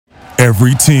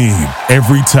Every team,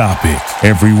 every topic,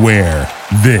 everywhere.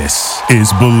 This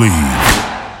is Believe.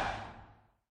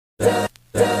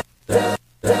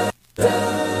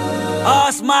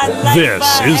 This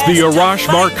is the Arash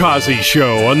Markazi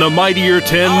Show on the Mightier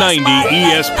 1090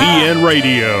 ESPN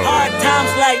Radio.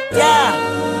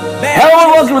 Hello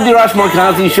and welcome to the Arash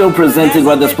Markazi Show, presented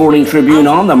by the Sporting Tribune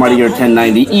on the Mightier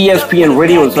 1090 ESPN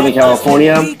Radio in Southern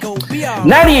California,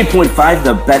 98.5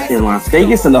 The Bet in Las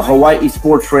Vegas, and the Hawaii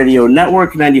Sports Radio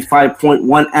Network, 95.1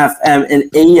 FM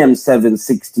and AM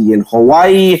 760 in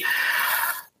Hawaii.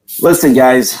 Listen,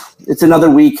 guys, it's another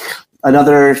week,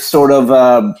 another sort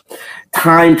of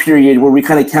time period where we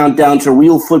kind of count down to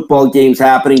real football games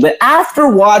happening. But after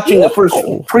watching the first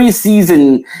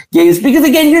preseason games, because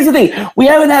again, here's the thing, we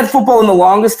haven't had football in the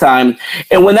longest time,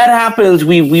 and when that happens,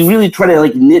 we really try to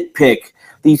like nitpick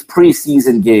these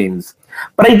preseason games.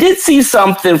 But I did see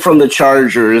something from the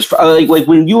Chargers, like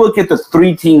when you look at the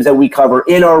three teams that we cover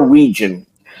in our region.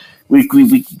 We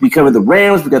cover the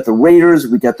Rams, we got the Raiders,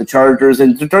 we got the Chargers,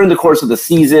 and during the course of the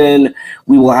season,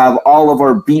 we will have all of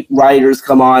our beat writers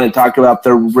come on and talk about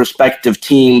their respective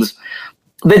teams.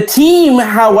 The team,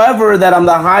 however, that I'm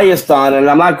the highest on, and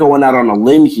I'm not going out on a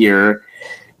limb here,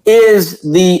 is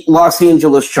the Los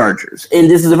Angeles Chargers.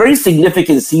 And this is a very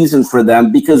significant season for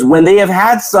them because when they have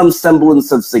had some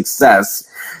semblance of success,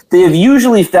 they have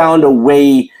usually found a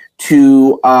way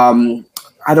to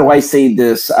how do I say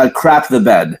this? Crap the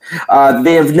bed.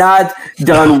 They have not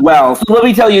done well. So let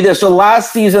me tell you this. So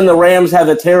last season, the Rams have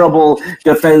a terrible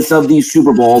defense of the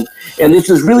Super Bowl. And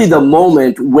this is really the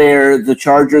moment where the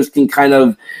Chargers can kind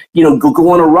of,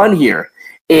 go on a run here.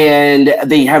 And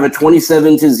they have a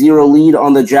 27-0 lead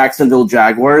on the Jacksonville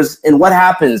Jaguars. And what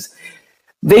happens?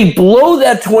 They blow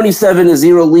that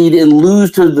 27-0 lead and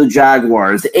lose to the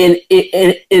Jaguars. And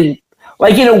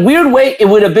like, in a weird way, it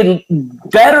would have been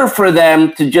better for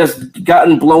them to just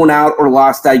gotten blown out or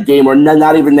lost that game or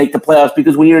not even make the playoffs,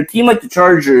 because when you're a team like the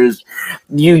Chargers,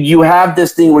 you have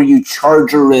this thing where you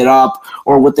charger it up,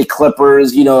 or with the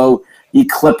Clippers, you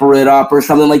clipper it up or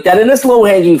something like that. And it's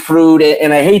low-hanging fruit,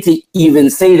 and I hate to even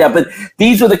say that, but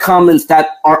these are the comments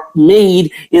that are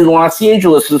made in Los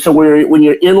Angeles. And so when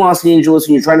you're in Los Angeles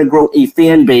and you're trying to grow a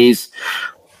fan base,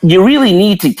 you really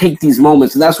need to take these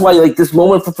moments. And that's why, like, this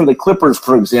moment for the Clippers,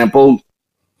 for example,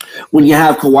 when you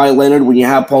have Kawhi Leonard, when you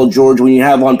have Paul George, when you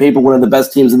have on paper one of the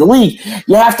best teams in the league,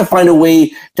 you have to find a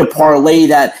way to parlay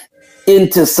that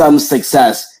into some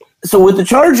success. So with the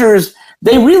Chargers,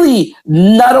 they really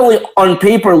not only on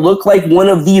paper look like one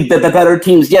of the better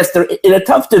teams. Yes, they're in a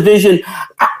tough division.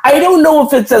 I don't know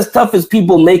if it's as tough as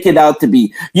people make it out to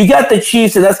be. You got the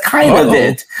Chiefs, and that's kind of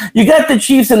it. You got the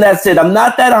Chiefs, and that's it. I'm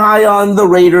not that high on the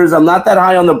Raiders. I'm not that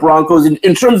high on the Broncos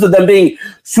in terms of them being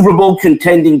Super Bowl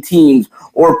contending teams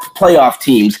or playoff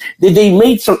teams. They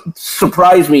may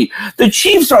surprise me. The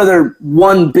Chiefs are their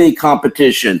one big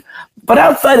competition. But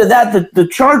outside of that, the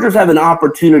Chargers have an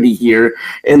opportunity here,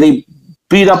 and they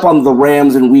beat up on the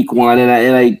Rams in week one,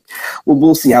 and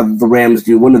we'll see how the Rams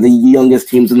do, one of the youngest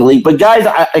teams in the league. But guys,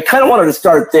 I kind of wanted to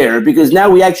start there because now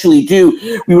we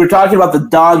were talking about the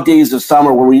dog days of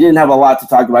summer where we didn't have a lot to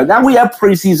talk about. Now we have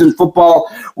preseason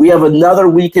football. We have another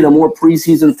weekend of more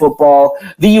preseason football.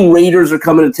 The Raiders are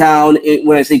coming to town.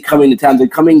 When I say coming to town, they're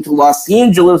coming to Los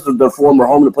Angeles, their former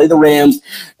home, to play the Rams,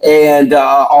 and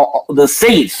the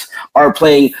Saints are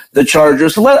playing the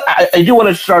Chargers. So I do want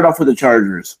to start off with the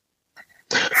Chargers.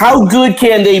 How good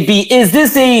can they be? Is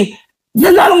this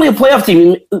not only a playoff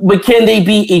team, but can they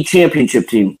be a championship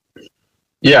team?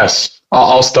 Yes,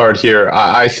 I'll start here.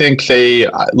 I think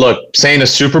saying a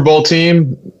Super Bowl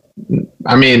team,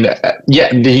 I mean,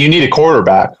 yeah, you need a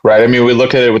quarterback, right? I mean, we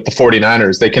look at it with the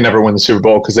 49ers. They can never win the Super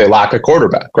Bowl because they lack a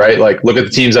quarterback, right? Like, look at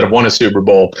the teams that have won a Super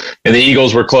Bowl. And the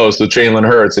Eagles were close with Jalen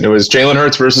Hurts. And it was Jalen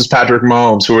Hurts versus Patrick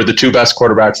Mahomes, who were the two best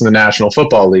quarterbacks in the National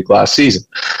Football League last season.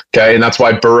 Okay, and that's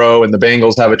why Burrow and the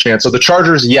Bengals have a chance. So the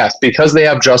Chargers, yes, because they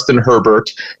have Justin Herbert,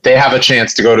 they have a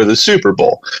chance to go to the Super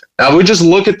Bowl. Now, we just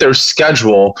look at their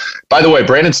schedule. By the way,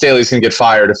 Brandon Staley's going to get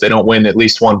fired if they don't win at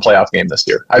least one playoff game this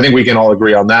year. I think we can all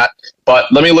agree on that. But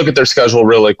let me look at their schedule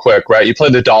really quick, right? You play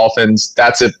the Dolphins.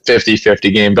 That's a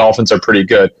 50-50 game. Dolphins are pretty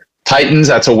good. Titans,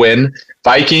 that's a win.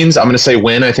 Vikings, I'm going to say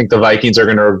win. I think the Vikings are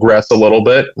going to regress a little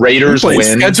bit. Raiders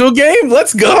win. Schedule game?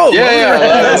 Let's go.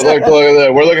 Yeah. Look,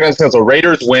 we're looking at schedule.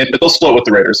 Raiders win, but they'll split with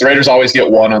the Raiders. The Raiders always get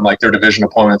one on like their division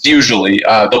opponents. Usually,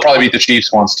 they'll probably beat the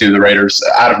Chiefs once too. The Raiders,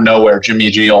 out of nowhere, Jimmy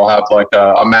G will have like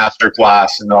a master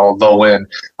class and they'll win.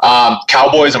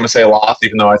 Cowboys, I'm going to say a loss,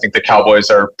 even though I think the Cowboys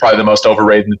are probably the most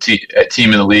overrated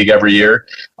team in the league every year.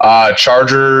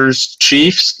 Chargers,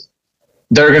 Chiefs.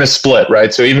 They're going to split,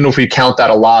 right? So even if we count that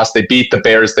a loss, they beat the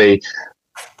Bears. They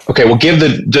Okay, well, give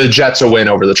the Jets a win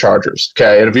over the Chargers.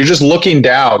 Okay, and if you're just looking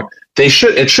down, it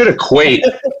should equate,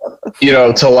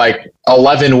 to like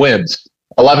 11 wins.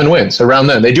 11 wins around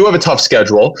them. They do have a tough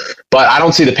schedule, but I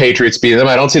don't see the Patriots beating them.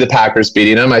 I don't see the Packers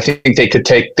beating them. I think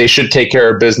they should take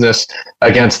care of business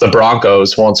against the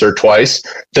Broncos once or twice.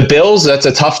 The Bills, that's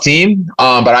a tough team,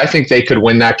 but I think they could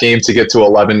win that game to get to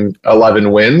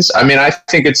 11 wins. I mean, I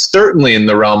think it's certainly in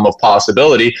the realm of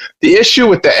possibility. The issue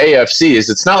with the AFC is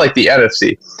it's not like the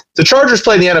NFC. The Chargers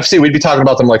play in the NFC, we'd be talking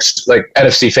about them like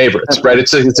NFC favorites, right?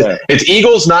 It's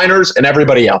Eagles, Niners, and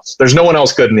everybody else. There's no one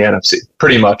else good in the NFC,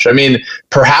 pretty much. I mean,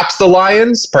 perhaps the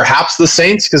Lions, perhaps the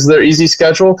Saints because of their easy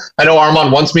schedule. I know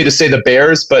Armand wants me to say the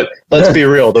Bears, but let's be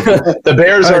real. The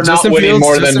Bears are not winning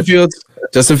more than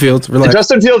Justin Fields. Relax.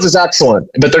 Justin Fields is excellent,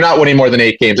 but they're not winning more than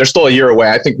 8 games. They're still a year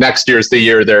away. I think next year's the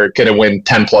year they're going to win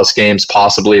 10 plus games,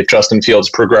 possibly if Justin Fields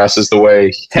progresses the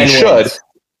way he should.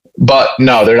 But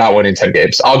no, they're not winning 10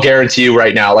 games. I'll guarantee you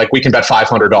right now. Like we can bet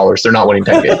 $500. They're not winning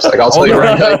 10 games. Like I'll tell you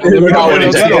right now, they're not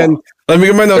winning 10 games. Let me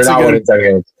get my notes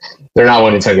again. They're not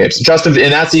winning 10 games.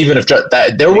 And that's even if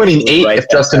they're winning 8 if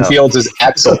Justin Fields is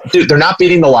excellent. Dude, they're not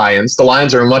beating the Lions. The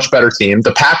Lions are a much better team.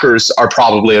 The Packers are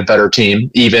probably a better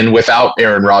team, even without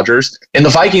Aaron Rodgers. And the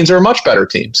Vikings are a much better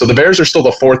team. So the Bears are still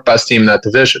the 4th best team in that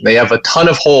division. They have a ton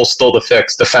of holes still to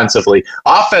fix defensively.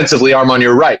 Offensively, Armand,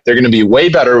 you're right. They're going to be way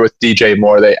better with DJ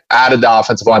Moore. They added the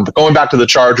offensive line. But going back to the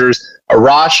Chargers,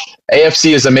 Arash,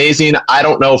 AFC is amazing. I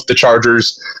don't know if the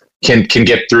Chargers can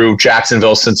get through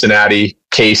Jacksonville, Cincinnati,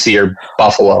 KC, or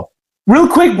Buffalo. Real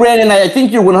quick, Brandon, I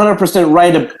think you're 100%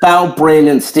 right about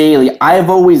Brandon Staley. I've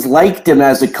always liked him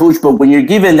as a coach, but when you're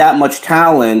given that much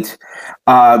talent,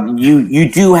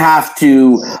 you do have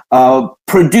to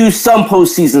produce some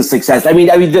postseason success. I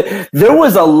mean, there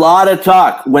was a lot of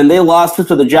talk when they lost to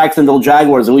the Jacksonville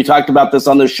Jaguars, and we talked about this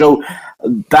on the show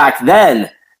back then.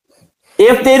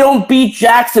 If they don't beat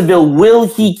Jacksonville, will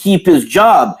he keep his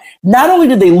job? Not only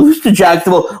did they lose to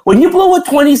Jacksonville, when you blow a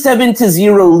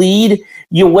 27-0 lead,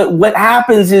 what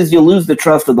happens is you lose the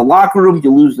trust of the locker room,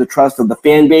 you lose the trust of the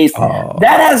fan base. Oh.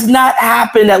 That has not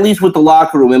happened, at least with the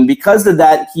locker room, and because of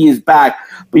that, he is back.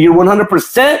 But you're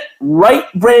 100% right,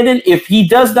 Brandon. If he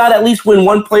does not at least win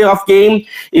one playoff game,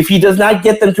 if he does not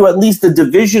get them to at least the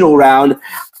divisional round,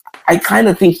 I kind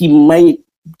of think he might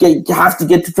have to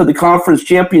get to the conference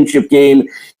championship game.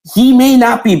 He may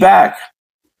not be back.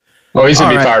 Well, he's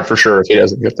going to be fired for sure if he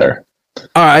doesn't get there.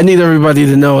 All right, I need everybody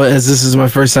to know, as this is my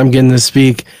first time getting to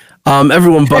speak,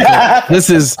 everyone buckle. This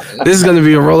is going to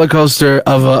be a roller coaster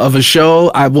of a show.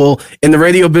 I will, in the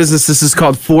radio business, this is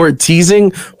called forward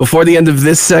teasing. Before the end of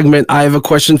this segment, I have a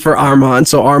question for Armand.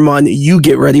 So Armand, you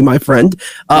get ready, my friend.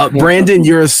 Brandon,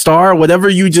 you're a star. Whatever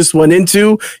you just went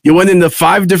into, you went into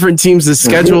 5 different teams'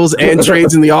 schedules and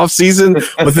trades in the offseason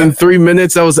within 3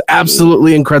 minutes. That was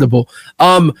absolutely incredible.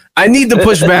 I need to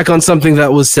push back on something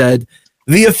that was said.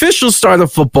 The official start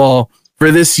of football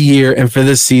for this year and for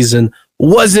this season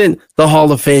wasn't the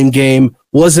Hall of Fame game,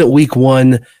 wasn't week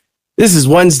 1. This is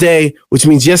Wednesday, which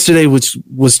means yesterday, which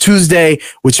was Tuesday,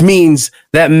 which means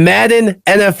that Madden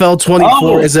NFL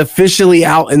 24 is officially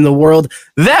out in the world.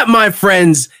 That, my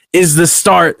friends, is the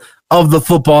start of the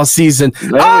football season. Oh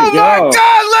my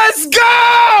God, let's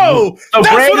go! So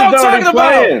that's what I'm talking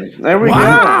about. There we go.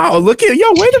 Wow, look at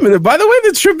wait a minute. By the way,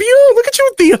 the Tribune, look at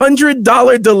you with the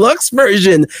 $100 deluxe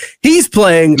version. He's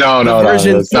playing no,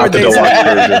 it's not the deluxe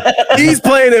version. He's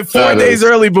playing it 4 days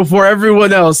early before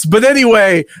everyone else. But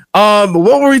anyway,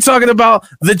 what were we talking about?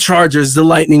 The Chargers, the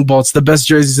Lightning Bolts, the best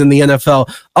jerseys in the NFL.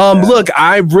 Look,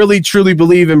 I really truly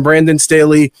believe in Brandon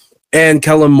Staley and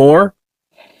Kellen Moore.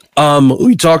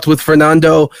 We talked with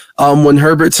Fernando when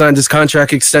Herbert signed his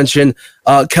contract extension.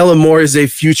 Kellen Moore is a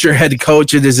future head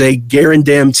coach. It is a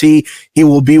guarantee. He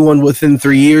will be one within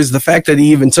 3 years. The fact that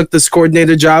he even took this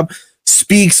coordinator job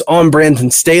speaks on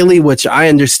Brandon Staley, which I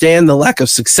understand the lack of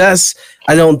success.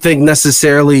 I don't think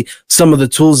necessarily some of the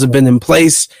tools have been in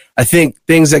place. I think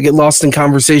things that get lost in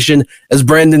conversation as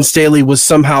Brandon Staley was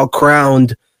somehow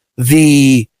crowned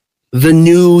the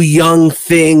new young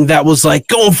thing that was like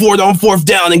going for it on 4th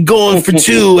down and going for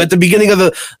 2 at the beginning of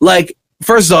the, like,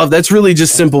 first off, that's really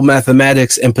just simple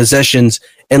mathematics and possessions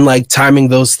and like timing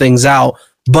those things out.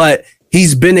 But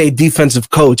he's been a defensive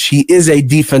coach. He is a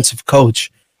defensive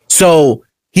coach. So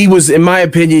he was, in my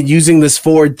opinion, using this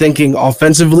forward thinking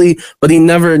offensively, but he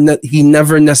never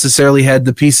necessarily had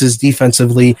the pieces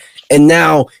defensively. And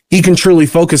now he can truly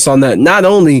focus on that, not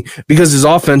only because his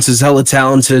offense is hella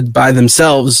talented by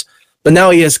themselves, but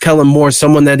now he has Kellen Moore,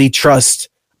 someone that he trusts.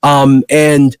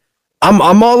 And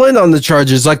I'm all in on the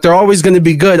Chargers. Like, they're always going to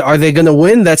be good. Are they going to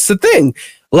win? That's the thing.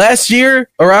 Last year,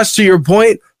 Arash, to your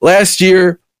point, last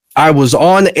year, I was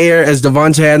on air as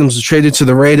Devontae Adams was traded to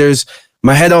the Raiders.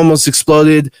 My head almost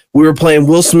exploded. We were playing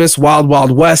Will Smith's Wild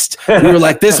Wild West. We were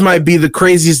like, this might be the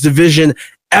craziest division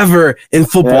ever in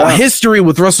football history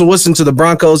with Russell Wilson to the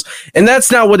Broncos. And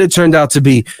that's not what it turned out to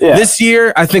be. Yeah. This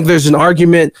year, I think there's an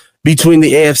argument between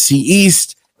the AFC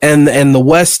East and the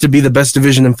West to be the best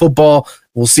division in football.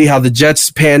 We'll see how the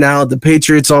Jets pan out. The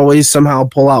Patriots always somehow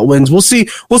pull out wins. We'll see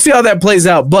how that plays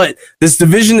out. But this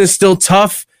division is still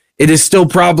tough. It is still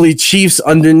probably Chiefs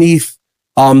underneath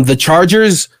the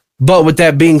Chargers. But with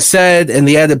that being said, and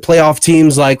the added playoff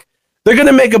teams, like, they're going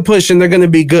to make a push and they're going to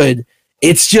be good.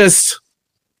 It's just,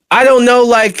 I don't know,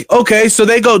 like, okay, so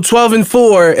they go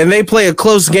 12-4 and they play a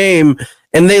close game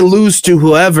and they lose to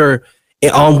whoever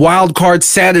on Wild Card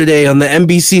Saturday on the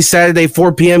NBC Saturday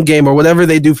 4 p.m. game or whatever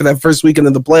they do for that first weekend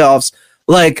of the playoffs.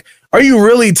 Like, are you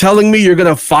really telling me you're going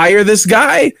to fire this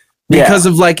guy? Because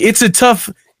of, like, it's a tough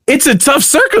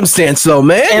circumstance, though,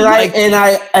 man. And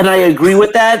I agree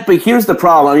with that. But here's the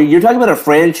problem. I mean, you're talking about a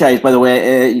franchise, by the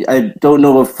way. I don't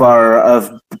know if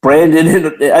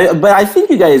Brandon, but I think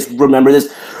you guys remember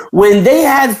this when they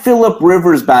had Phillip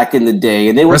Rivers back in the day,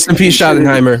 and they were rest in peace,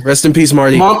 Schottenheimer. Rest in peace,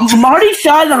 Marty. Marty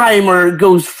Schottenheimer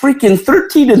goes freaking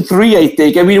 13-3. I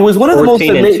think. I mean, it was one of the most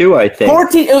 14-2. I think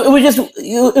 14.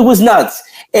 It was nuts.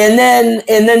 And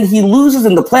then he loses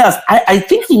in the playoffs. I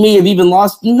think he may have even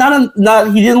lost. He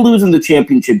didn't lose in the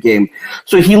championship game.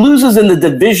 So he loses in the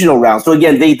divisional round. So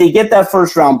again, they get that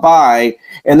first round bye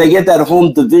and they get that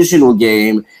home divisional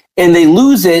game and they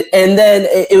lose it. And then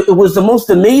it was the most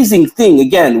amazing thing.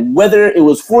 Again, whether it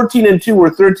was 14-2 or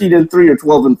 13-3 or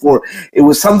 12-4, it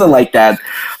was something like that.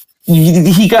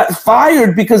 He got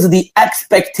fired because of the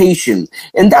expectation.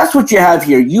 And that's what you have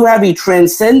here. You have a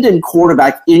transcendent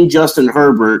quarterback in Justin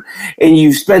Herbert, and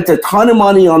you've spent a ton of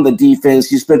money on the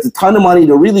defense. You spent a ton of money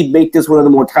to really make this one of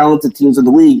the more talented teams in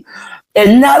the league.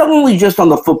 And not only just on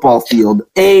the football field.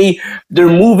 They're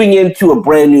moving into a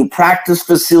brand new practice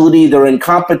facility. They're in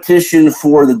competition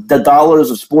for the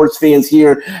dollars of sports fans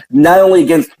here, not only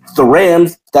against the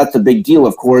Rams, that's a big deal,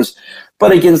 of course,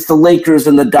 but against the Lakers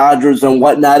and the Dodgers and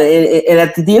whatnot. And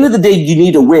at the end of the day, you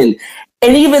need to win.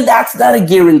 And even that's not a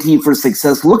guarantee for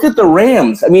success. Look at the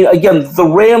Rams. I mean, again, the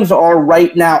Rams are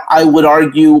right now, I would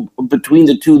argue, between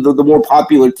the two, the more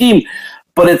popular team.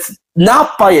 But it's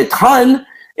not by a ton.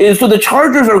 And so the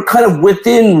Chargers are kind of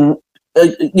within,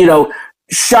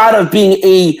 shot of being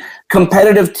a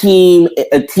competitive team,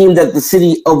 a team that the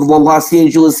city of Los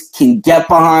Angeles can get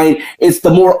behind. It's the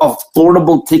more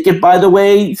affordable ticket, by the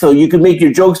way, so you can make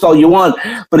your jokes all you want.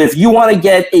 But if you want to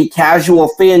get a casual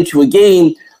fan to a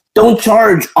game, don't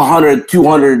charge $100,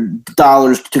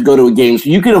 $200 to go to a game. So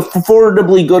you can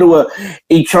affordably go to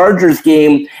a Chargers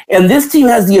game. And this team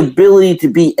has the ability to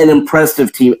be an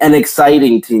impressive team, an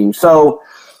exciting team. So,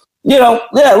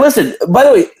 listen, by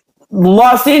the way,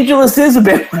 Los Angeles is a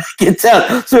bit where it gets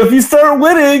out. So if you start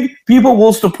winning, people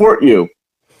will support you.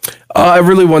 I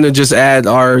really want to just add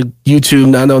our YouTube,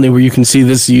 not only where you can see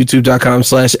this,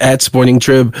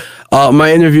 youtube.com/@sportingtrib.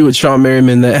 My interview with Sean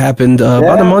Merriman that happened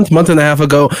about a month and a half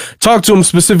ago. Talked to him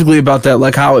specifically about that,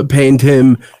 like how it pained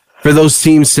him for those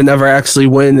teams to never actually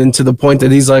win, and to the point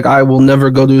that he's like, I will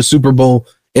never go to a Super Bowl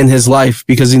in his life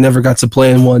because he never got to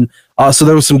play in one. So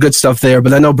there was some good stuff there,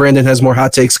 but I know Brandon has more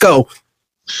hot takes. Go.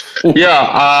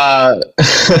 Yeah,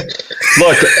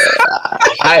 look,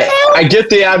 I get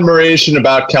the admiration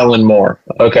about Kellen Moore.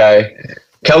 Okay,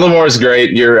 Kellen Moore is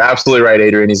great. You're absolutely right,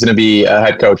 Adrian. He's going to be a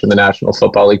head coach in the National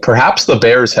Football League, perhaps the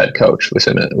Bears head coach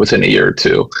within a year or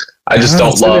two. I just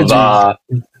don't love.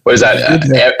 What is that?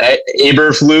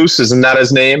 Eberflus? Isn't that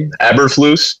his name?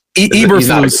 Eberflus. He's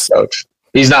not a good coach.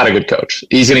 He's not a good coach.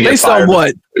 He's going to get fired. Based on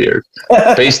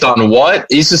what? Based on what?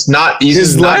 He's just not. He's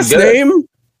his just not last good. name.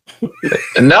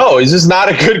 No, he's just not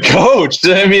a good coach.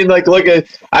 I mean, look,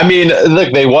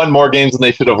 they won more games than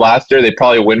they should have last year. They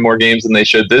probably win more games than they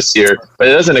should this year, but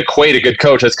it doesn't equate a good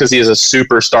coach. That's because he is a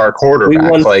superstar quarterback.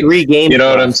 We won 3 games. You know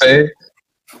what I'm saying?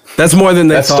 That's more than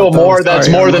they That's thought. Still more. That's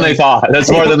more than they thought. That's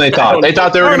more than they thought. They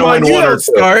thought they were going to win 1 or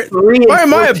 2. Why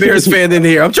am I a Bears fan in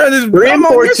here? I'm trying to.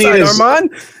 3-14 is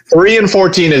Armand.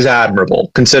 3-14 is admirable,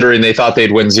 considering they thought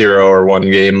they'd win 0 or 1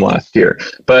 game last year.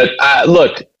 But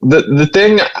look, the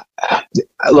thing.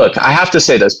 Look, I have to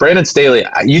say this. Brandon Staley,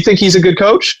 you think he's a good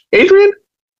coach, Adrian?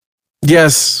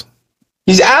 Yes.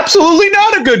 He's absolutely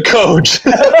not a good coach.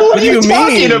 What are you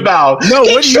talking about? No,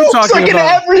 what are you talking in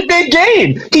every big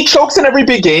game. He chokes in every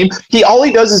big game. All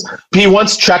he does is he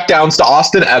wants checkdowns to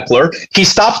Austin Eckler. He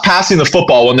stops passing the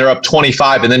football when they're up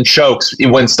 25 and then chokes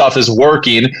when stuff is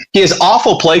working. He has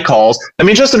awful play calls. I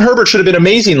mean, Justin Herbert should have been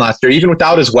amazing last year, even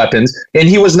without his weapons, and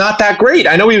he was not that great.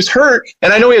 I know he was hurt,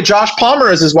 and I know he had Josh Palmer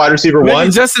as his wide receiver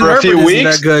one for a few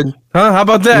weeks. That good. Huh? How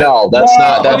about that? No, that's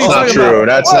not true.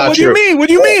 That's not true. What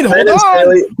do you mean?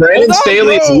 Brandon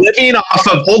Staley's living off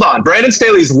of Brandon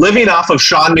Staley's living off of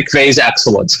Sean McVay's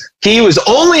excellence. He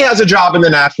only has a job in the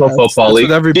National Football League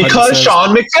because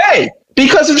Sean McVay.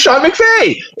 Because of Sean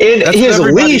McVay. And his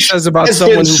leash has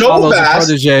been so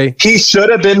fast, he should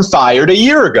have been fired a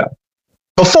year ago.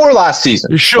 Before last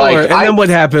season. Sure. Then what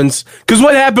happens? Because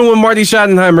what happened when Marty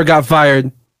Schottenheimer got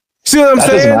fired? See what I'm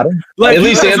saying? Doesn't matter. Like, at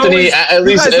least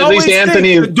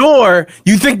Anthony. The door.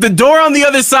 You think the door on the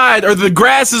other side, or the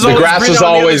grass is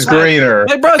always greener.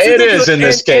 Like, bro, it is in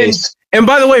this case. And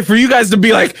by the way, for you guys to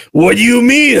be like, "What do you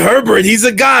mean, Herbert? He's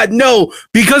a god." No,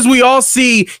 because we all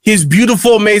see his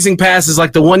beautiful, amazing passes,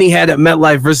 like the one he had at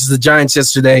MetLife versus the Giants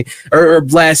yesterday or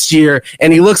last year,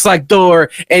 and he looks like Thor,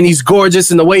 and he's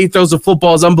gorgeous, and the way he throws the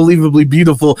football is unbelievably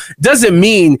beautiful. Doesn't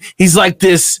mean he's like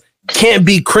this can't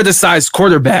be criticized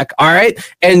quarterback. All right.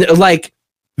 And like,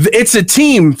 it's a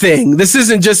team thing. This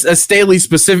isn't just a Staley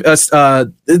specific.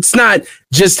 It's not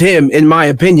just him, in my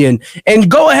opinion. And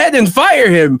go ahead and fire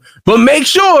him, but make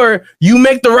sure you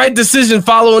make the right decision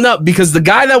following up, because the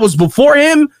guy that was before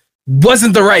him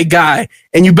wasn't the right guy.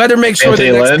 And you better make sure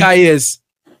the next guy is.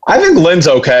 I think Lynn's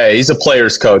okay. He's a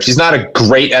player's coach. He's not a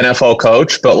great NFL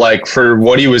coach, but like for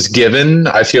what he was given,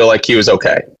 I feel like he was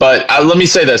okay. But let me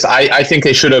say this. I think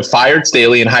they should have fired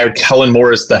Staley and hired Kellen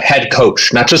Moore as the head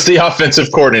coach, not just the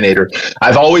offensive coordinator.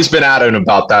 I've always been adamant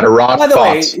about that. By the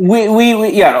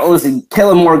way, listen,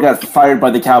 Kellen Moore got fired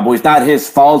by the Cowboys. Not his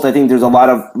fault. I think there's a lot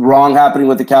of wrong happening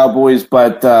with the Cowboys,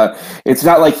 but it's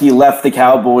not like he left the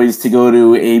Cowboys to go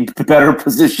to a better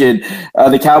position.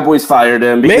 The Cowboys fired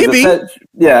him. Maybe.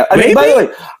 Yeah, I mean, by the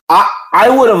way, I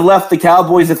would have left the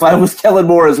Cowboys if I was Kellen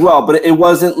Moore as well, but it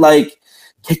wasn't like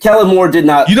Kellen Moore did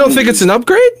not. You don't think it's an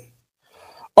upgrade?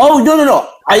 Oh, no.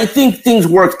 I think things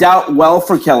worked out well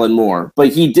for Kellen Moore, but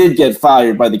he did get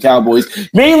fired by the Cowboys,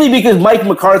 mainly because Mike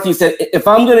McCarthy said, if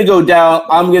I'm going to go down,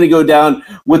 I'm going to go down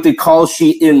with the call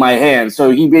sheet in my hand.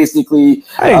 So he basically,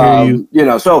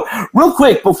 So real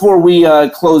quick before we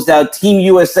closed out, Team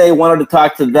USA, wanted to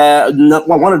talk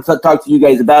to you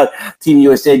guys about Team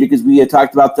USA because we had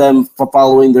talked about them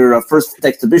following their first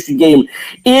exhibition game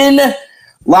in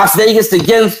Las Vegas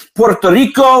against Puerto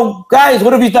Rico. Guys,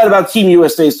 what have you thought about Team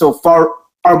USA so far?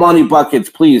 Armani Buckets,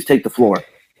 please take the floor.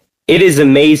 It is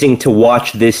amazing to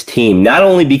watch this team, not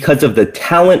only because of the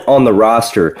talent on the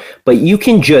roster, but you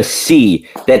can just see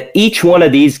that each one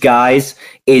of these guys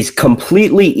is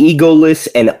completely egoless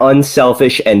and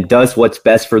unselfish and does what's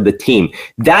best for the team.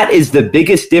 That is the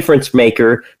biggest difference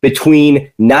maker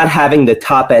between not having the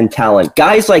top end talent.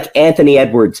 Guys like Anthony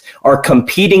Edwards are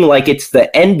competing like it's the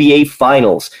NBA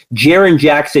Finals. Jaren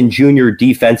Jackson Jr.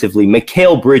 defensively,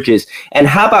 Mikal Bridges, and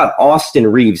how about Austin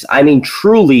Reeves? I mean,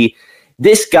 truly,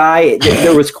 this guy,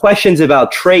 there was questions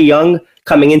about Trae Young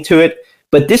coming into it,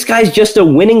 but this guy's just a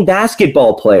winning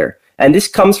basketball player. And this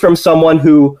comes from someone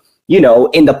who, in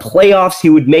the playoffs, he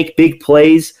would make big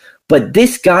plays. But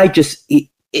this guy just,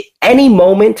 any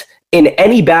moment in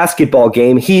any basketball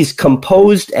game, he's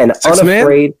composed and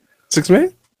unafraid. 6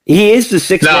 man? He is the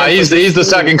sixth. No, he's the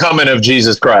second coming of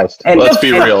Jesus Christ. And let's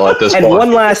be real at this point. And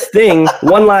one last thing.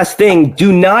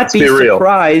 Do not be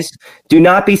surprised. Do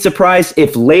not be surprised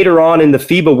if later on in the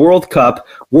FIBA World Cup,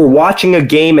 we're watching a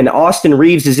game and Austin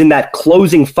Reeves is in that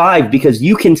closing five, because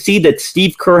you can see that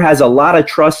Steve Kerr has a lot of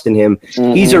trust in him.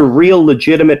 Mm-hmm. He's a real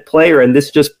legitimate player, and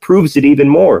this just proves it even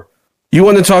more. You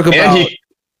want to talk about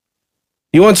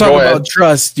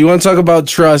trust. You want to talk about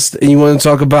trust, and you want to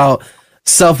talk about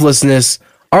selflessness.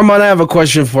 Armand, I have a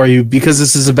question for you, because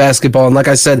this is a basketball. And like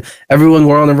I said, everyone,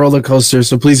 we're on a roller coaster,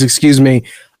 so please excuse me.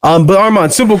 But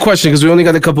Armand, simple question, because we only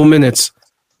got a couple minutes.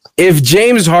 If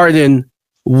James Harden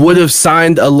would have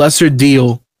signed a lesser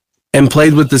deal and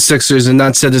played with the Sixers and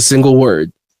not said a single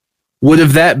word,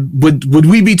 would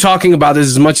we be talking about it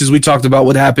as much as we talked about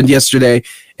what happened yesterday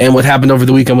and what happened over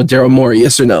the weekend with Daryl Morey?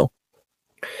 Yes or no?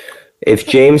 If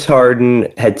James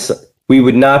Harden had... we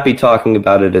would not be talking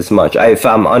about it as much, if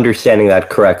I'm understanding that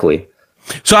correctly.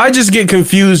 So I just get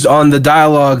confused on the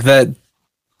dialogue that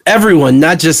everyone,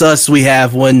 not just us, we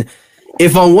have when,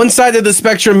 if on one side of the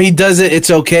spectrum he does it, it's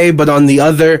okay, but on the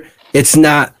other, it's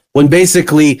not. When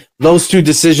basically those two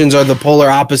decisions are the polar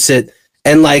opposite.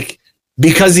 And like,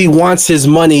 because he wants his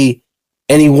money,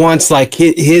 and he wants like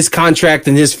his contract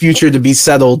and his future to be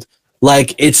settled.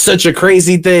 Like, it's such a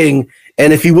crazy thing.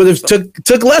 And if he would have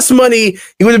took less money,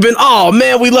 he would have been, oh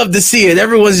man, we love to see it.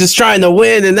 Everyone's just trying to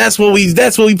win, and that's what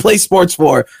we play sports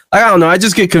for. I don't know. I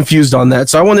just get confused on that.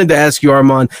 So I wanted to ask you,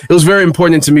 Armand. It was very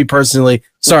important to me personally.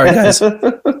 Sorry, guys.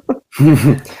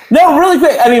 No, really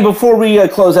quick. I mean, before we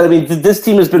close out, I mean, this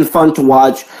team has been fun to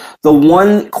watch. The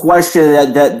one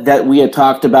question that we had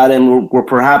talked about, and we're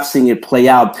perhaps seeing it play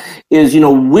out, is,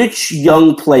 which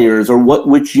young players or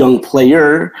which young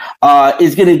player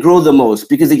is going to grow the most?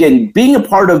 Because again, being a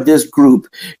part of this group,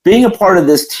 being a part of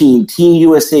this team, Team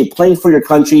USA, playing for your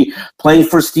country, playing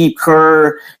for Steve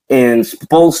Kerr and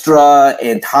Spoelstra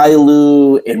and Ty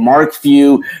Lue and Mark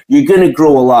Few, you're going to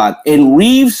grow a lot. And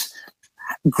Reeves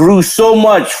grew so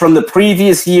much from the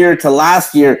previous year to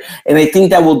last year, and I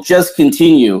think that will just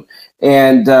continue.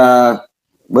 And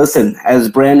listen, as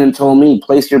Brandon told me,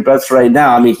 place your bets right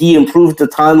now. I mean, he improved a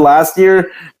ton last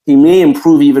year. He may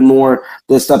improve even more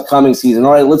this upcoming season.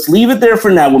 All right, let's leave it there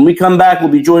for now. When we come back, we'll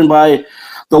be joined by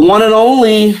the one and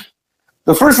only,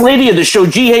 the first lady of the show,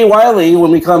 Ji-Hae Wiley,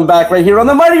 when we come back right here on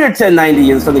the Mightier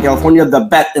 1090 in Southern California, the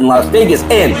Bet in Las Vegas,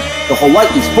 and the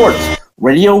Hawaii Sports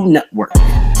Radio Network.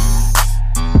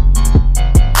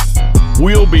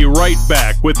 We'll be right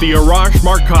back with the Arash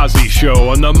Markazi Show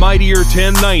on the Mightier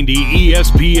 1090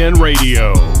 ESPN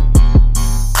Radio.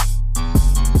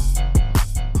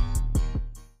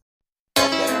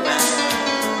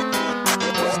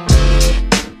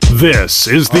 This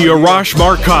is the Arash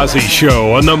Markazi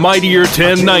Show on the Mightier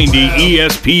 1090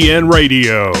 ESPN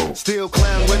Radio. Still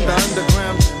clown when the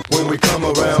underground when we come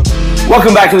around.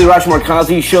 Welcome back to the Arash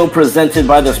Markazi Show, presented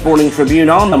by the Sporting Tribune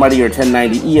on the Mightier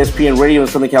 1090 ESPN Radio in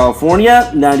Southern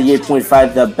California,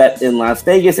 98.5 The Bet in Las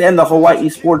Vegas, and the Hawaii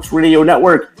Sports Radio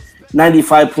Network,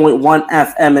 95.1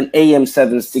 FM and AM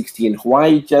 760 in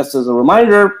Hawaii. Just as a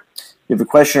reminder, if you have a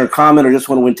question or comment or just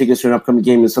want to win tickets to an upcoming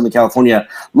game in Southern California,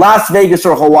 Las Vegas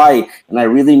or Hawaii, and I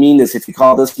really mean this, if you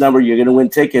call this number, you're going to win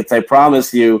tickets, I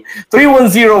promise you.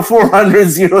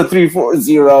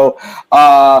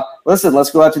 310-400-0340. Listen, let's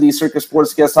go out to the Circus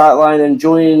Sports Guest Hotline, and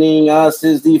joining us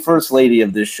is the first lady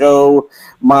of this show,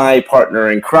 my partner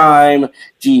in crime,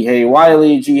 Ji-Hae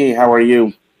Wiley. Ji-Hae, how are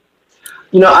you?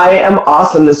 I am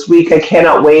awesome this week. I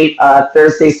cannot wait.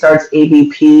 Thursday starts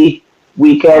ABP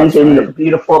weekend in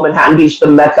beautiful Manhattan Beach, the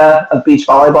mecca of beach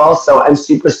volleyball. So I'm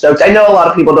super stoked. I know a lot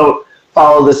of people don't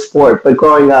follow the sport, but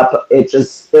growing up, it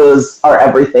was our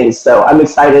everything. So I'm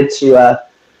excited to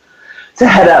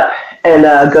head up and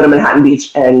go to Manhattan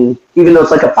Beach, and even though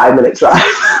it's like a 5-minute drive,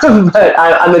 but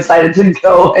I'm excited to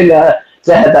go and to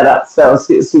head that up. So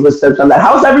super stoked on that.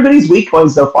 How's everybody's week going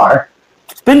so far?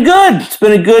 It's been good. It's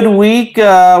been a good week.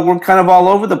 We're kind of all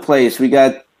over the place. We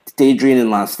got Adrian in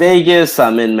Las Vegas.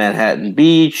 I'm in Manhattan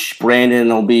Beach. Brandon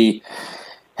will be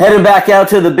heading back out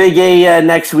to the Big A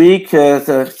next week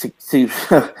to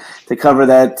cover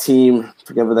that team.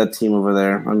 To cover that team over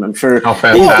there. I'm sure. How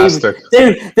fantastic!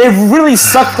 They've really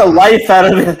sucked the life out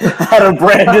of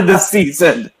Brandon this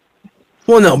season.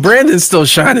 Well, no, Brandon's still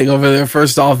shining over there.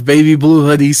 First off, baby blue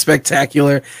hoodie,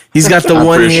 spectacular. He's got the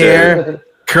one hair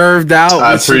curved out.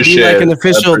 I appreciate like an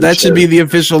official. That should be the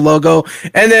official logo.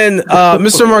 And then,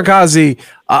 Mr. Markazi,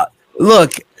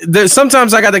 look,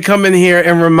 sometimes I got to come in here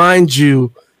and remind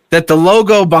you that the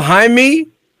logo behind me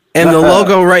and the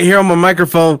logo right here on my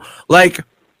microphone, like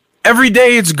every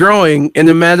day it's growing in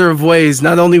a matter of ways,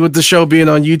 not only with the show being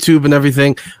on YouTube and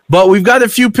everything, but we've got a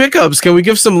few pickups. Can we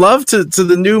give some love to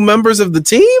the new members of the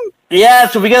team? Yeah,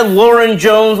 so we got Lauren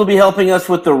Jones will be helping us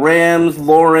with the Rams.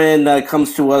 Lauren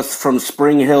comes to us from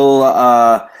Spring Hill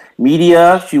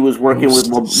Media. She was working with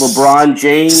LeBron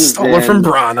James. Stole her from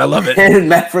Bron. I love it. And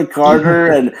Maverick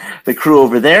Carter and the crew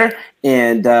over there.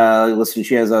 And listen,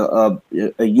 she has a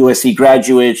USC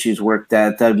graduate. She's worked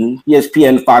at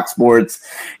ESPN, Fox Sports,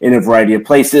 in a variety of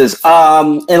places.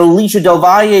 And Alicia Del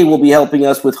Valle will be helping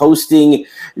us with hosting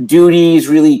duties,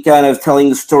 really kind of telling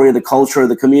the story of the culture of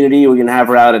the community. We're going to have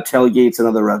her out at tailgates and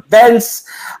other events.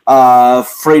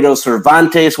 Fredo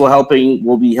Cervantes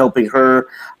will be helping her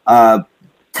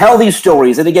tell these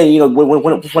stories. And again,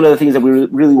 one of the things that we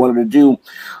really wanted to do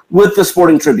with the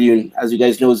Sporting Tribune, as you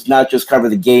guys know, is not just cover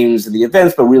the games and the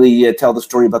events, but really tell the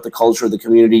story about the culture of the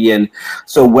community. And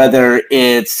so whether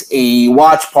it's a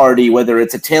watch party, whether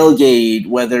it's a tailgate,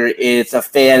 whether it's a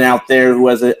fan out there who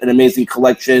has an amazing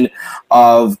collection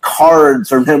of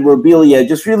cards or memorabilia,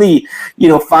 just really,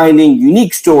 finding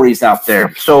unique stories out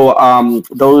there. So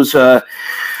those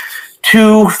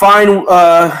two fine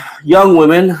young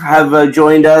women have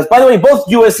joined us. By the way, both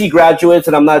USC graduates,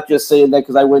 and I'm not just saying that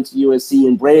because I went to USC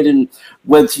and Brandon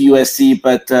went to USC,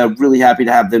 but really happy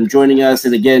to have them joining us.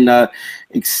 And again,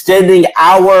 extending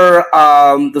our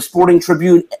the Sporting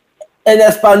Tribune en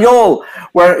Espanol.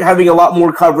 We're having a lot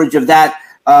more coverage of that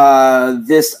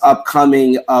this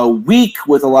upcoming week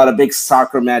with a lot of big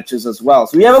soccer matches as well.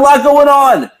 So we have a lot going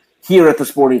on here at the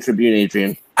Sporting Tribune,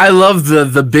 Adrian. I love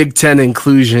the Big Ten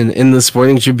inclusion in the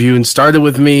Sporting Tribune. Started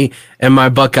with me and my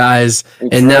Buckeyes,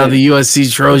 and now the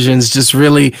USC Trojans. Just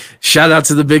really shout out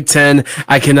to the Big Ten.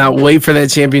 I cannot wait for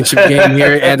that championship game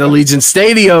here at Allegiant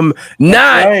Stadium,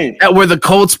 not at where the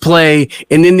Colts play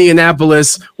in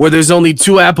Indianapolis, where there's only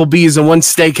 2 Applebee's and 1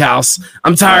 steakhouse.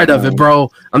 I'm tired of it,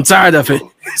 bro. I'm tired of it.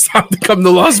 It's time to come to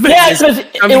Las Vegas. Yeah,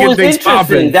 because it was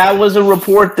interesting. That was a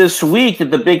report this week that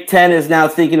the Big Ten is now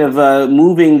thinking of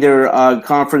moving their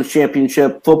conference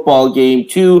championship football game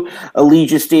to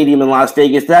Allegiant Stadium in Las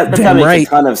Vegas. That makes a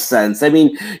ton of sense. I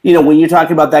mean, when you're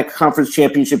talking about that conference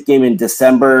championship game in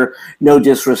December, no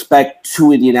disrespect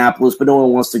to Indianapolis, but no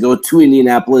one wants to go to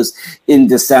Indianapolis in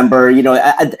December.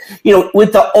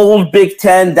 With the old Big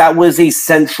Ten, that was a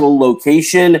central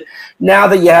location. Now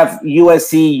that you have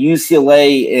USC,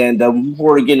 UCLA, and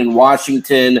Oregon and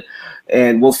Washington,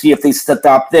 and we'll see if they step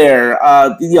up there.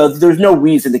 There's no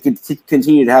reason to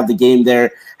continue to have the game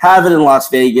there. Have it in Las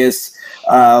Vegas.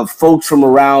 Folks from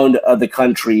around the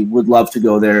country would love to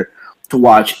go there to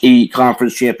watch a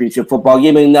conference championship football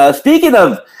game. And speaking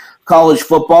of college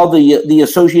football, the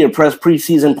Associated Press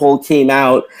preseason poll came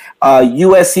out.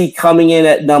 USC coming in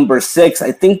at number 6.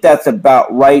 I think that's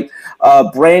about right.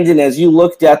 Brandon, as you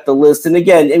looked at the list, and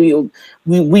again, I mean,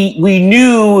 we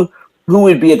knew who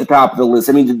would be at the top of the list.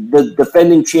 I mean, the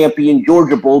defending champion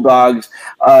Georgia Bulldogs,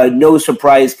 no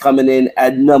surprise coming in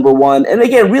at number 1. And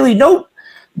again, really no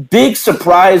big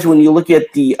surprise when you look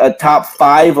at the top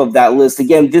 5 of that list.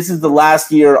 Again, this is the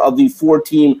last year of the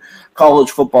 4-team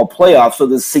college football playoff, so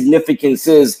the significance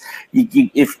is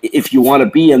if you want to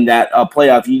be in that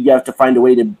playoff, you have to find a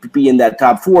way to be in that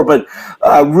top 4. But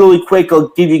really quick, I'll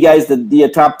give you guys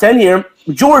the top 10 here.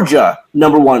 Georgia,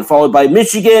 number 1, followed by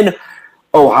Michigan,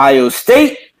 Ohio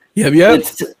State. Yep.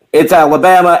 It's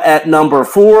Alabama at number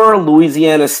 4,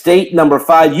 Louisiana State number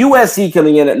 5, USC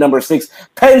coming in at number 6,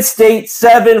 Penn State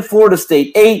 7, Florida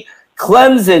State 8,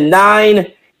 Clemson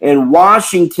 9, and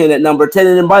Washington at number 10.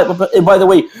 And by the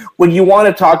way, when you want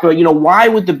to talk about, why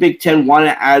would the Big Ten want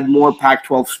to add more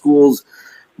Pac-12 schools?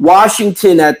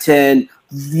 Washington at 10,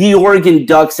 the Oregon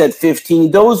Ducks at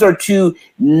 15. Those are 2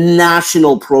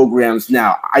 national programs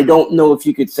now. I don't know if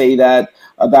you could say that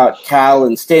about Cal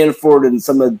and Stanford and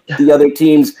some of the other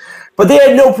teams, but they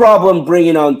had no problem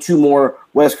bringing on 2 more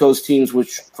West Coast teams,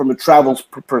 which from a travel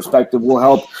perspective will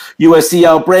help USC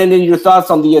out. Brandon, your thoughts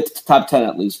on the top 10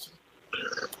 at least?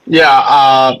 Yeah,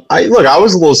 I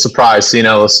was a little surprised seeing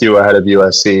LSU ahead of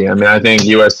USC. I mean, I think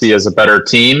USC is a better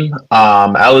team.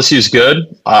 LSU is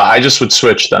good. I just would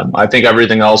switch them. I think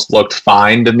everything else looked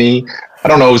fine to me. I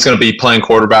don't know who's going to be playing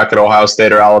quarterback at Ohio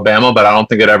State or Alabama, but I don't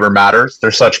think it ever matters. They're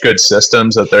such good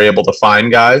systems that they're able to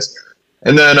find guys.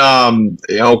 And then,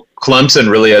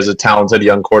 Clemson really has a talented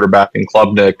young quarterback in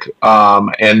Klubnik,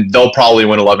 and they'll probably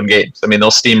win 11 games. I mean, they'll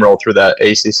steamroll through that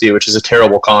ACC, which is a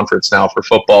terrible conference now for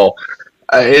football.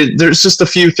 There's just a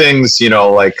few things,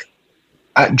 like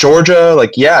Georgia,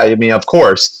 of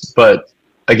course. But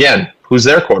again, who's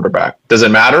their quarterback? Does it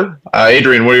matter?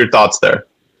 Adrian, what are your thoughts there?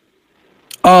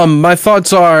 My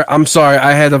thoughts are, I'm sorry,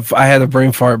 I had a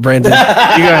brain fart, Brandon. You're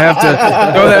gonna have to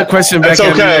throw that question back.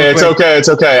 It's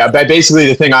okay. Basically,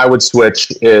 the thing I would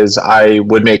switch is I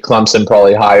would make Clemson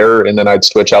probably higher, and then I'd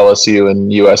switch LSU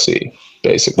and USC.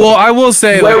 Basically. Well, I will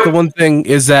say the one thing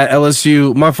is that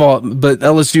LSU, my fault, but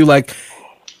LSU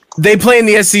they play in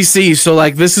the SEC, so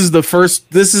this is the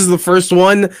first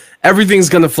one. Everything's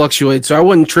gonna fluctuate, so I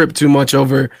wouldn't trip too much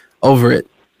over it.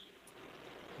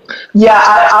 Yeah,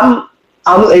 I'm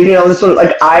this one.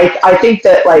 I think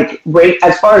that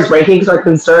as far as rankings are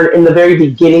concerned, in the very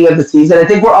beginning of the season, I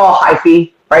think we're all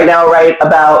hypey right now, right,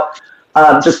 about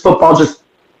just football just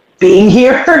being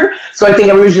here. So I think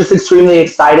everyone's just extremely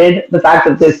excited. The fact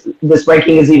that this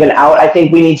ranking is even out, I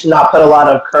think we need to not put a lot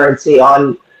of currency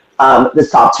on this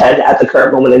top 10 at the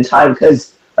current moment in time,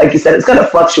 because, like you said, it's going to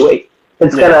fluctuate.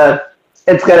 It's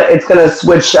gonna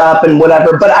switch up and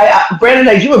whatever. But Brandon,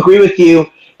 I do agree with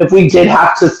you. If we did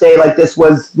have to say this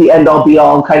was the end all be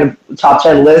all kind of top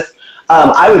 10 list,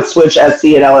 I would switch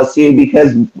SC and LSU,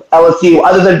 because LSU,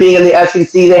 other than being in the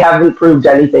SEC, they haven't proved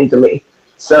anything to me.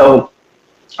 So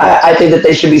I think that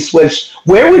they should be switched.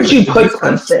 Where would you put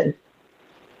Clemson?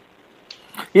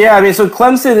 Yeah, I mean, so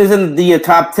Clemson is in the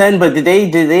top 10, but did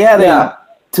they have a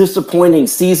disappointing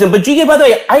season? But GK, by the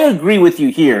way, I agree with you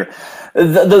here.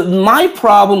 My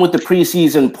problem with the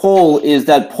preseason poll is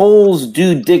that polls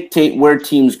do dictate where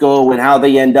teams go and how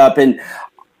they end up. And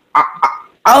I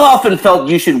often felt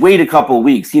you should wait a couple of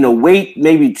weeks, wait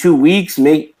maybe 2 weeks,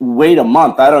 wait a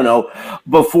month, I don't know,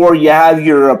 before you have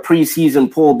your preseason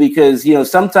poll, because,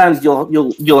 sometimes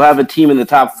you'll have a team in the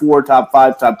top 4, top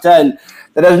 5, top 10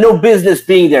 that has no business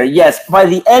being there. Yes, by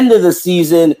the end of the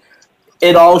season,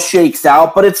 it all shakes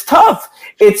out, but it's tough.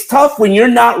 It's tough when you're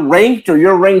not ranked or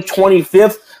you're ranked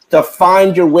 25th to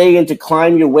find your way and to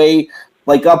climb your way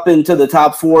like up into the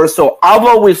top 4. So I've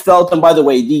always felt, and by the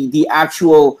way, the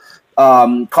actual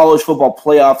college football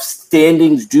playoff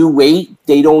standings do wait.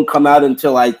 They don't come out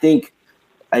until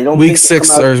week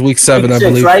 6 or week 7, I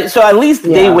believe. Right? So at least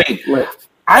they wait.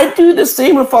 I do the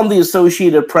same if I'm the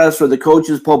Associated Press or the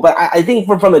coaches poll, but I think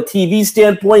from a TV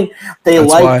standpoint, they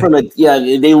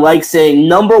like saying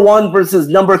number 1 versus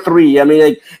number 3. I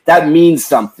mean, that means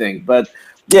something. But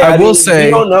I will say,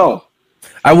 you don't know.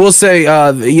 I will say,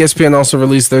 the ESPN also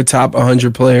released their top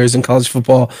 100 players in college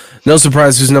football. No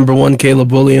surprise, who's number 1,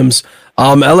 Caleb Williams.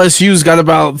 LSU's got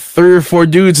about 3 or 4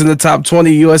 dudes in the top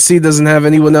 20. USC doesn't have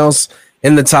anyone else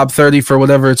in the top 30 for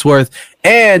whatever it's worth.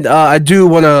 And I do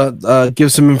want to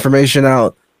give some information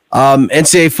out.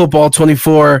 NCAA Football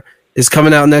 24 is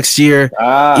coming out next year.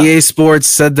 EA Sports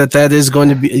said that is going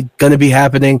to be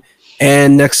happening.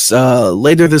 And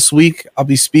later this week, I'll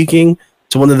be speaking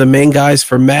to one of the main guys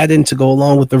for Madden to go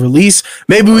along with the release.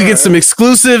 Maybe we get some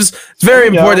exclusives. It's very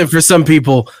important for some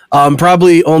people.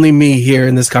 Probably only me here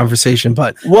in this conversation,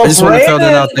 but I just want to throw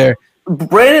that out there.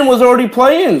 Brandon was already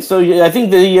playing, so I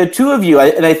think the two of you,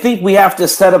 and I think we have to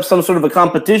set up some sort of a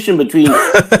competition between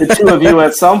the two of you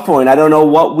at some point. I don't know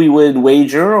what we would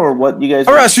wager or what you guys.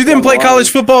 Russ, you didn't play college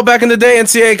football back in the day,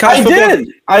 NCAA college football?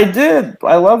 I did.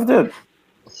 I loved it.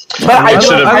 But I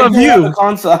love you.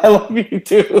 I love you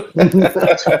too.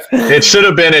 It should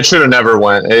have never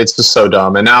went. It's just so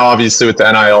dumb. And now, obviously, with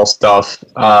the NIL stuff,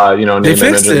 name,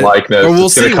 image, and likeness,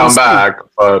 it's going to come back.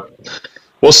 But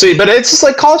we'll see. But it's just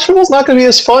like college football is not going to be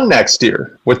as fun next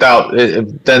year without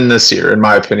it than this year, in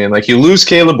my opinion. Like, you lose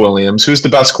Caleb Williams, who's the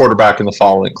best quarterback in the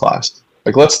following class.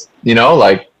 Like,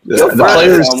 the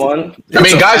players. I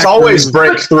mean, guys always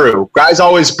break through.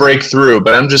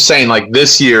 But I'm just saying, like,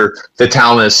 this year, the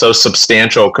talent is so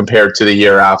substantial compared to the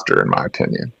year after, in my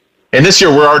opinion. And this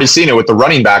year, we're already seeing it with the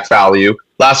running back value.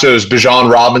 Last year, it was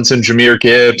Bijan Robinson, Jahmyr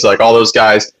Gibbs, like all those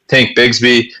guys, Tank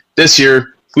Bigsby. This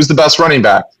year, who's the best running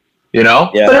back?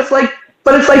 Yeah.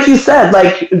 But it's like you said,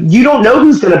 like, you don't know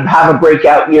who's going to have a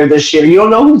breakout year this year. You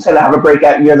don't know who's going to have a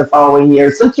breakout year the following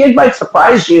year. Some kid might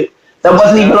surprise you that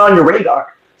wasn't even on your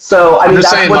radar. So, I mean,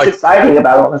 that's what's exciting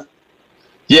about all this.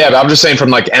 Yeah, but I'm just saying from,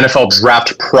 like, NFL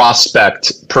draft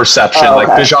prospect perception, like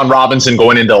Bijan Robinson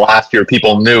going into last year,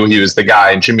 people knew he was the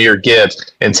guy, and Jahmyr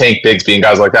Gibbs and Tank Bigsby and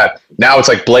guys like that. Now it's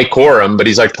like Blake Corum, but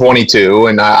he's like 22,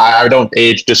 and I don't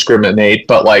age discriminate,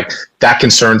 but, like, that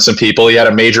concerns some people. He had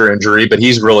a major injury, but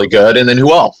he's really good. And then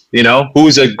who else?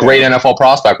 Who's a great NFL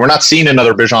prospect? We're not seeing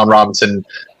another Bijan Robinson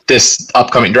this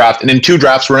upcoming draft. And in 2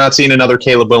 drafts, we're not seeing another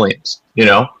Caleb Williams,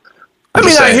 I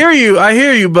mean, I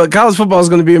hear you, but college football is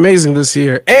going to be amazing this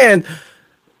year. And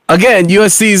again,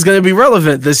 USC is going to be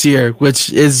relevant this year,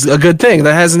 which is a good thing.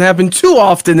 That hasn't happened too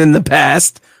often in the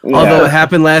past, although it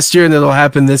happened last year and it'll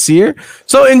happen this year.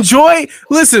 So enjoy.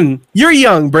 Listen, you're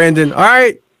young, Brandon. All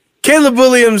right. Caleb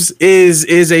Williams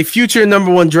is a future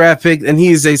number 1 draft pick, and he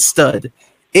is a stud.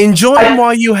 Enjoy him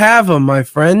while you have him, my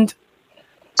friend.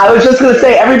 I was just going to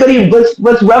say, everybody,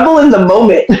 let's revel in the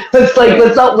moment. Let's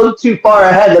not look too far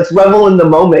ahead. Let's revel in the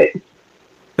moment.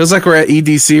 Feels like we're at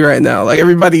EDC right now. Like,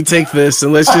 everybody take this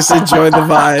and let's just enjoy the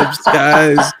vibes,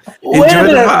 guys. Enjoy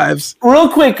the vibes. Real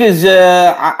quick, because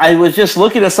I was just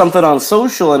looking at something on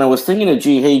social and I was thinking of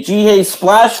G-Hey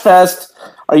Splash Fest.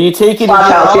 Are you taking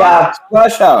Splash House? Yeah.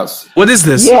 Splash House. What is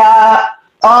this? Yeah.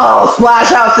 Oh,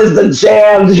 Splash House is the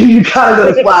jam. You gotta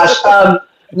go to Splash.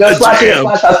 No, Splash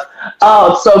House.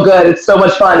 Oh, it's so good. It's so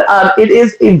much fun. It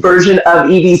is a version of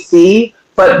EDC,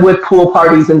 but with pool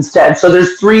parties instead. So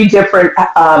there's 3 different,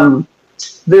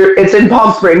 it's in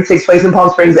Palm Springs, takes place in Palm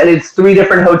Springs, and it's 3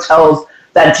 different hotels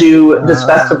that do this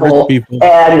festival.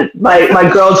 And my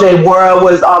girl, Jay Wara,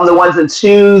 was on the 1s and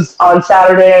 2s on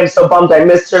Saturday. I'm so bummed I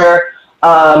missed her.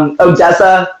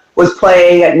 Odessa was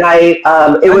playing at night.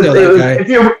 If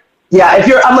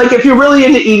you're really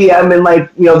into EDM and,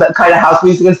 like, that kind of house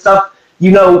music and stuff,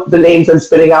 the names I'm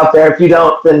spitting out there. If you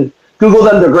don't, then Google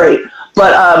them. They're great.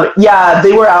 But,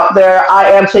 they were out there. I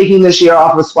am taking this year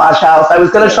off of Splash House. I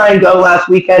was going to try and go last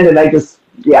weekend, and I just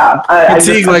Yeah.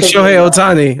 Fatigue like Shohei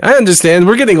Ohtani. I understand.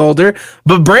 We're getting older,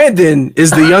 but Brandon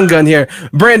is the young gun here.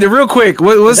 Brandon, real quick,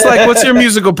 what's your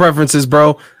musical preferences,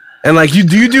 bro? And like,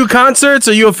 do you do concerts?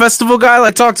 Are you a festival guy?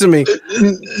 Like, talk to me.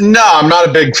 No, I'm not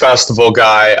a big festival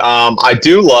guy. I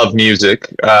do love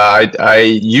music.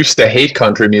 I used to hate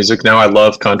country music. Now I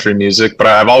love country music, but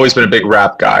I've always been a big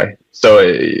rap guy. So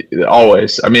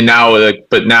always. I mean, now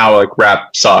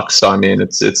rap sucks. So I mean,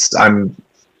 I'm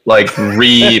like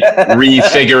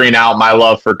refiguring out my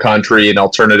love for country and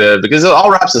alternative, because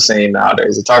all rap's the same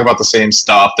nowadays. They talk about the same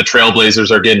stuff. The Trailblazers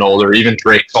are getting older. Even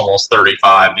Drake's almost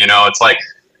 35. You know, it's like.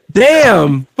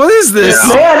 Damn, what is this?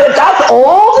 Man, that's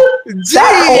old?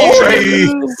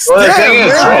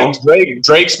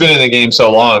 Drake's been in the game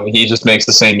so long, he just makes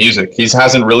the same music. He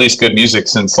hasn't released good music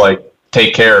since like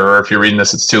Take Care, or if you're reading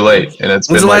this, It's Too Late. And it's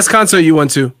When's the last concert you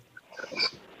went to?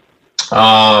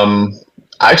 I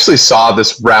actually saw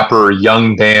this rapper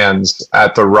Young Bands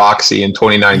at the Roxy in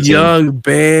 2019. Young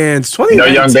Bands.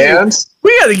 2019. Young Bands?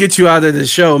 We got to get you out of the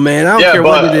show, man. I don't care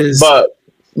what it is. But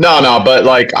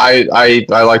like I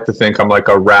like to think I'm like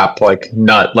a rap like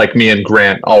nut, like me and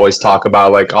Grant always talk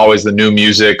about, like always the new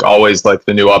music, always like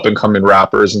the new up and coming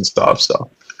rappers and stuff. So,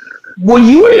 well,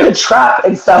 you were in the trap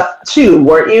and stuff too,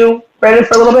 weren't you, Brandon,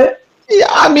 for a little bit? Yeah,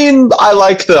 I mean, I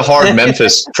like the hard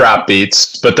Memphis trap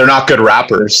beats, but they're not good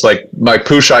rappers. Like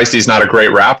Pooh Shiesty's not a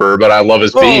great rapper, but I love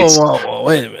his beats. Whoa,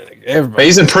 wait a minute. Everybody.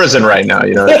 He's in prison right now,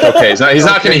 you know. It's okay. He's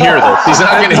not going to hear this. He's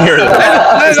not going to hear this.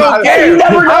 I don't care. You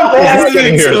never know, man. He's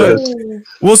going to hear this.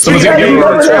 We'll see. Someone's going to give him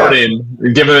a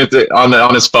recording, give him it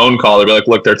on his phone call. They'll be like,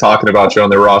 look, they're talking about you on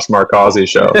the Ross Markazi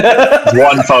show.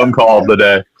 One phone call of the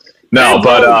day. No,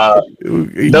 but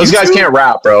those guys can't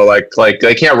rap, bro. Like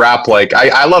they can't rap. Like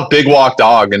I love Big Walk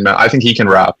Dog, and I think he can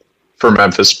rap for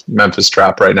Memphis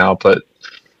trap right now, but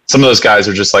some of those guys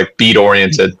are just like beat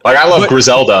oriented. Like I love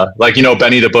Griselda, like, you know,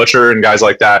 Benny the Butcher and guys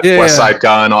like that. Yeah, West Side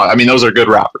Gun. I mean, those are good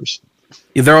rappers.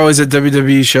 Yeah, they're always at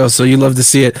WWE shows, so you love to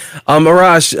see it.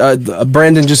 Arash,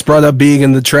 Brandon just brought up being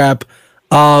in the trap.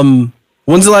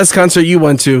 When's the last concert you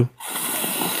went to?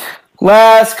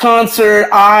 Last concert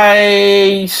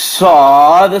I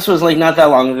saw, this was like not that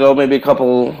long ago, maybe a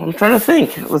couple. I'm trying to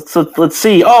think. Let's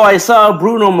see. Oh, I saw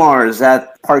Bruno Mars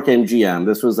at Park MGM.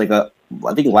 This was like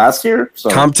I think last year.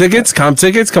 So comp tickets.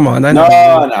 Come on. I know.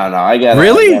 No. I got it.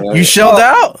 Really? You shelled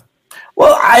out?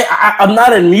 Well, I'm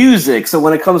not in music, so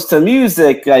when it comes to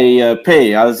music, I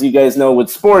pay. As you guys know,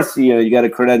 with sports, you got a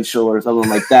credential or something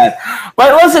like that.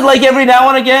 But listen, like every now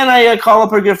and again, I call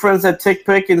up our good friends at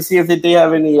TickPick and see if they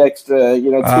have any extra,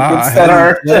 tickets that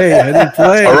are. I didn't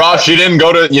play. Arash, you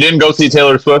didn't go see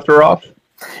Taylor Swift, Arash?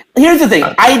 Here's the thing.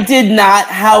 I did not.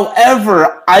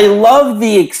 However, I love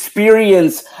the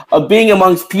experience of being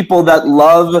amongst people that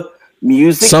love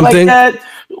music like that.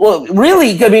 Well,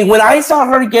 really, I mean, when I saw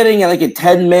her getting like a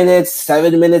 10 minutes,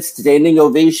 7 minutes standing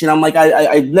ovation, I'm like,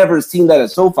 I've never seen that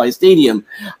at SoFi Stadium.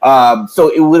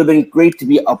 So it would have been great to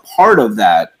be a part of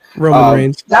that. Roman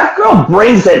Reigns. That girl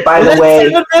brings it, by the way.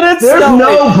 7 minutes? There's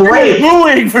no break.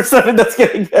 Booing for 7 that's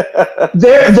getting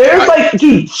There's like,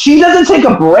 dude, she doesn't take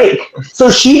a break. So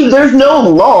there's no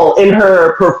lull in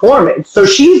her performance. So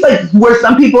she's like, where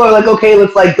some people are like, okay,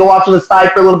 let's like go off to the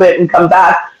side for a little bit and come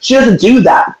back. She doesn't do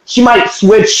that. She might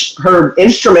switch her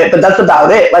instrument, but that's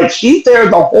about it. Like, she's there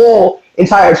the whole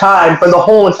entire time for the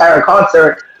whole entire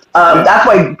concert. That's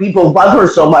why people love her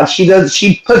so much.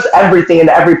 She puts everything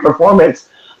into every performance.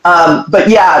 But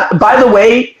yeah, by the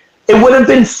way, it would have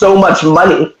been so much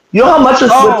money. You know how much a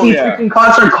Swiftie freaking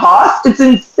concert costs? It's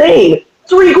insane.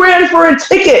 $3,000 for a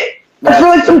ticket. That's for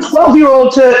like some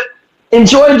 12-year-old to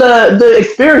enjoy the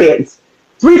experience.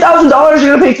 $3,000,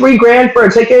 you're gonna pay $3,000 for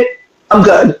a ticket? I'm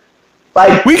good.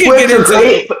 Like, we can get into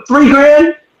it, but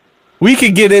 $3,000? We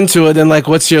could get into it and like,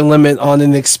 what's your limit on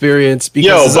an experience?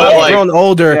 Because I've grown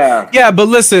older. Yeah, but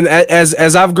listen,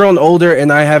 as I've grown older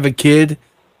and I have a kid,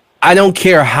 I don't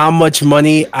care how much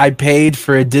money I paid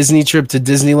for a Disney trip to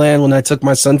Disneyland when I took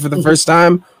my son for the first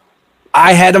time.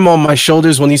 I had him on my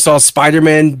shoulders when he saw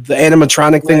Spider-Man, the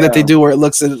animatronic thing that they do where it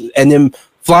looks and him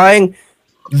flying.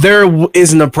 There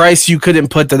isn't a price you couldn't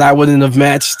put that I wouldn't have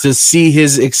matched to see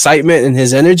his excitement and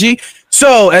his energy.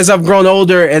 So as I've grown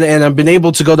older and I've been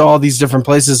able to go to all these different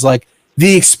places, like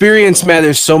the experience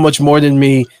matters so much more than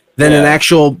me than an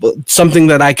actual something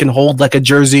that I can hold, like a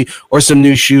jersey or some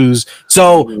new shoes.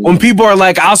 So when people are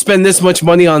like, I'll spend this much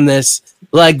money on this,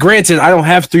 like, granted, I don't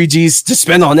have 3Gs to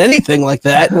spend on anything like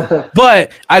that,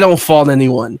 but I don't fault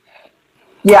anyone.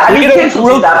 Yeah, I can't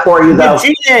do that for you, though.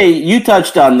 GA, you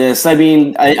touched on this. I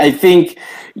mean, I think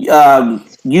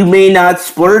you may not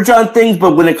splurge on things,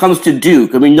 but when it comes to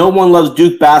Duke, I mean, no one loves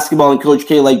Duke basketball and Coach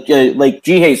K like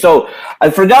Jihei. So I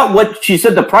forgot what she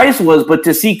said the price was, but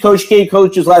to see Coach K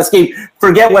coach his last game,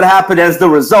 forget what happened as the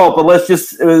result, but let's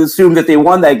just assume that they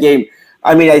won that game.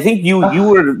 I mean, I think you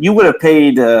would have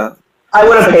paid. I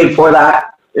would have paid for that.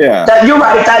 Yeah, you're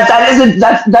right.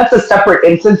 That's a separate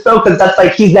instance though, because that's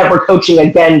like he's never coaching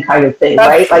again kind of thing,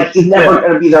 right? Like he's never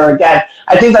going to be there again.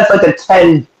 I think that's like a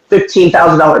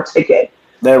 $10,000-$15,000 ticket.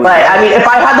 I mean, if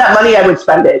I had that money, I would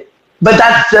spend it. But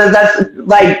that's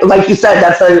like you said,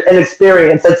 that's an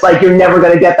experience. It's like you're never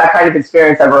going to get that kind of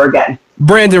experience ever again.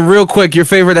 Brandon, real quick, your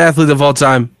favorite athlete of all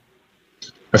time?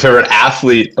 My favorite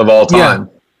athlete of all time?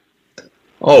 Yeah.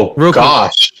 Oh, real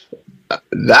gosh. Quick.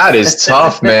 That is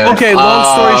tough, man. Okay,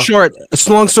 long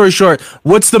story short,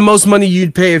 what's the most money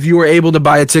you'd pay if you were able to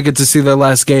buy a ticket to see their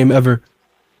last game ever?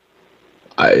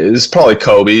 It's probably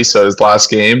Kobe, so his last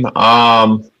game.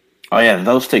 Oh yeah,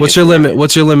 those tickets. What's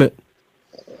your limit?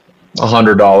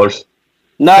 $100.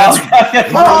 No, that's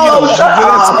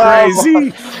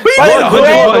crazy.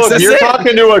 Look, you're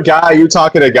talking to a guy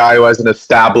who has an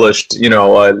established,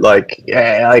 like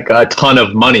a ton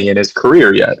of money in his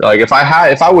career yet. Like if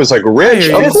I was like rich,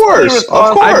 of course.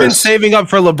 I've been saving up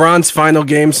for LeBron's final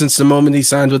game since the moment he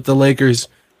signed with the Lakers.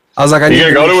 I was like, you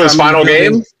gonna go to his final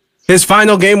game? His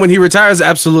final game when he retires,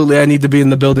 absolutely. I need to be in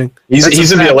the building. He's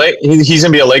gonna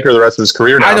be a Laker the rest of his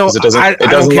career now because it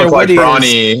doesn't look like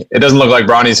Bronny. It doesn't look like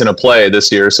Bronny's gonna play this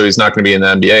year, so he's not gonna be in the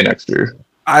NBA next year.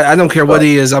 I don't care what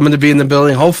he is. I'm gonna be in the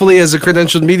building, hopefully as a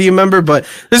credentialed media member, but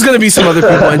there's gonna be some other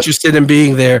people interested in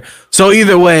being there. So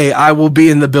either way, I will be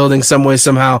in the building some way,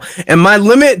 somehow. And my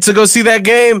limit to go see that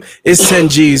game is 10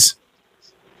 G's.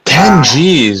 10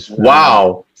 G's.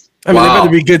 Wow. I mean, they better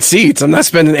be good seats. I'm not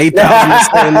spending $8,000 to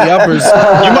stay in the uppers.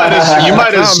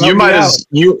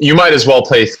 You might as well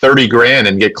pay $30,000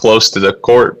 and get close to the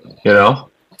court.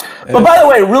 But by the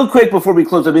way, real quick before we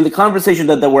close, I mean, the conversation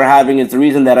that we're having is the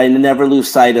reason that I never lose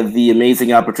sight of the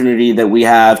amazing opportunity that we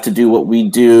have to do what we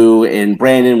do. And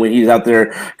Brandon, when he's out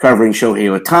there covering Shohei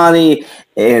Ohtani,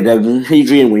 and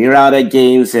Adrian, when you're out at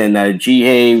games, and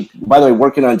Jihei, by the way,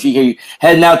 working on Jihei,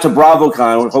 heading out to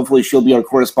BravoCon. Hopefully she'll be our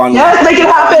correspondent. Yes, make it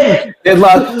happen. Good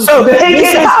luck. So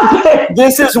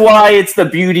this is why it's the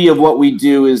beauty of what we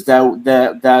do is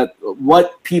that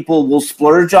what people will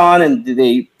splurge on, and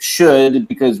they should,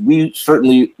 because we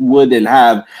certainly would and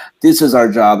have. This is our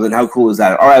job, and how cool is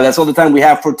that? All right, that's all the time we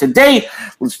have for today.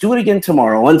 Let's do it again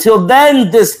tomorrow. Until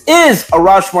then, this is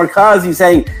Arash Markazi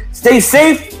saying, stay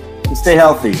safe and stay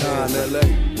healthy.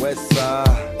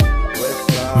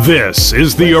 This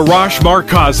is the Arash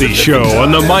Markazi Show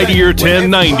on the Mightier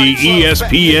 1090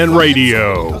 ESPN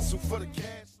Radio.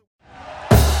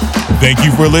 Thank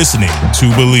you for listening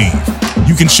to Believe.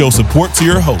 You can show support to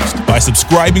your host by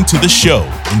subscribing to the show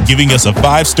and giving us a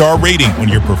 5-star rating on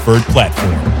your preferred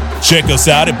platform. Check us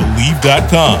out at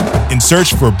Believe.com and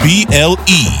search for BLEAV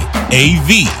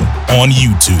on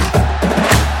YouTube.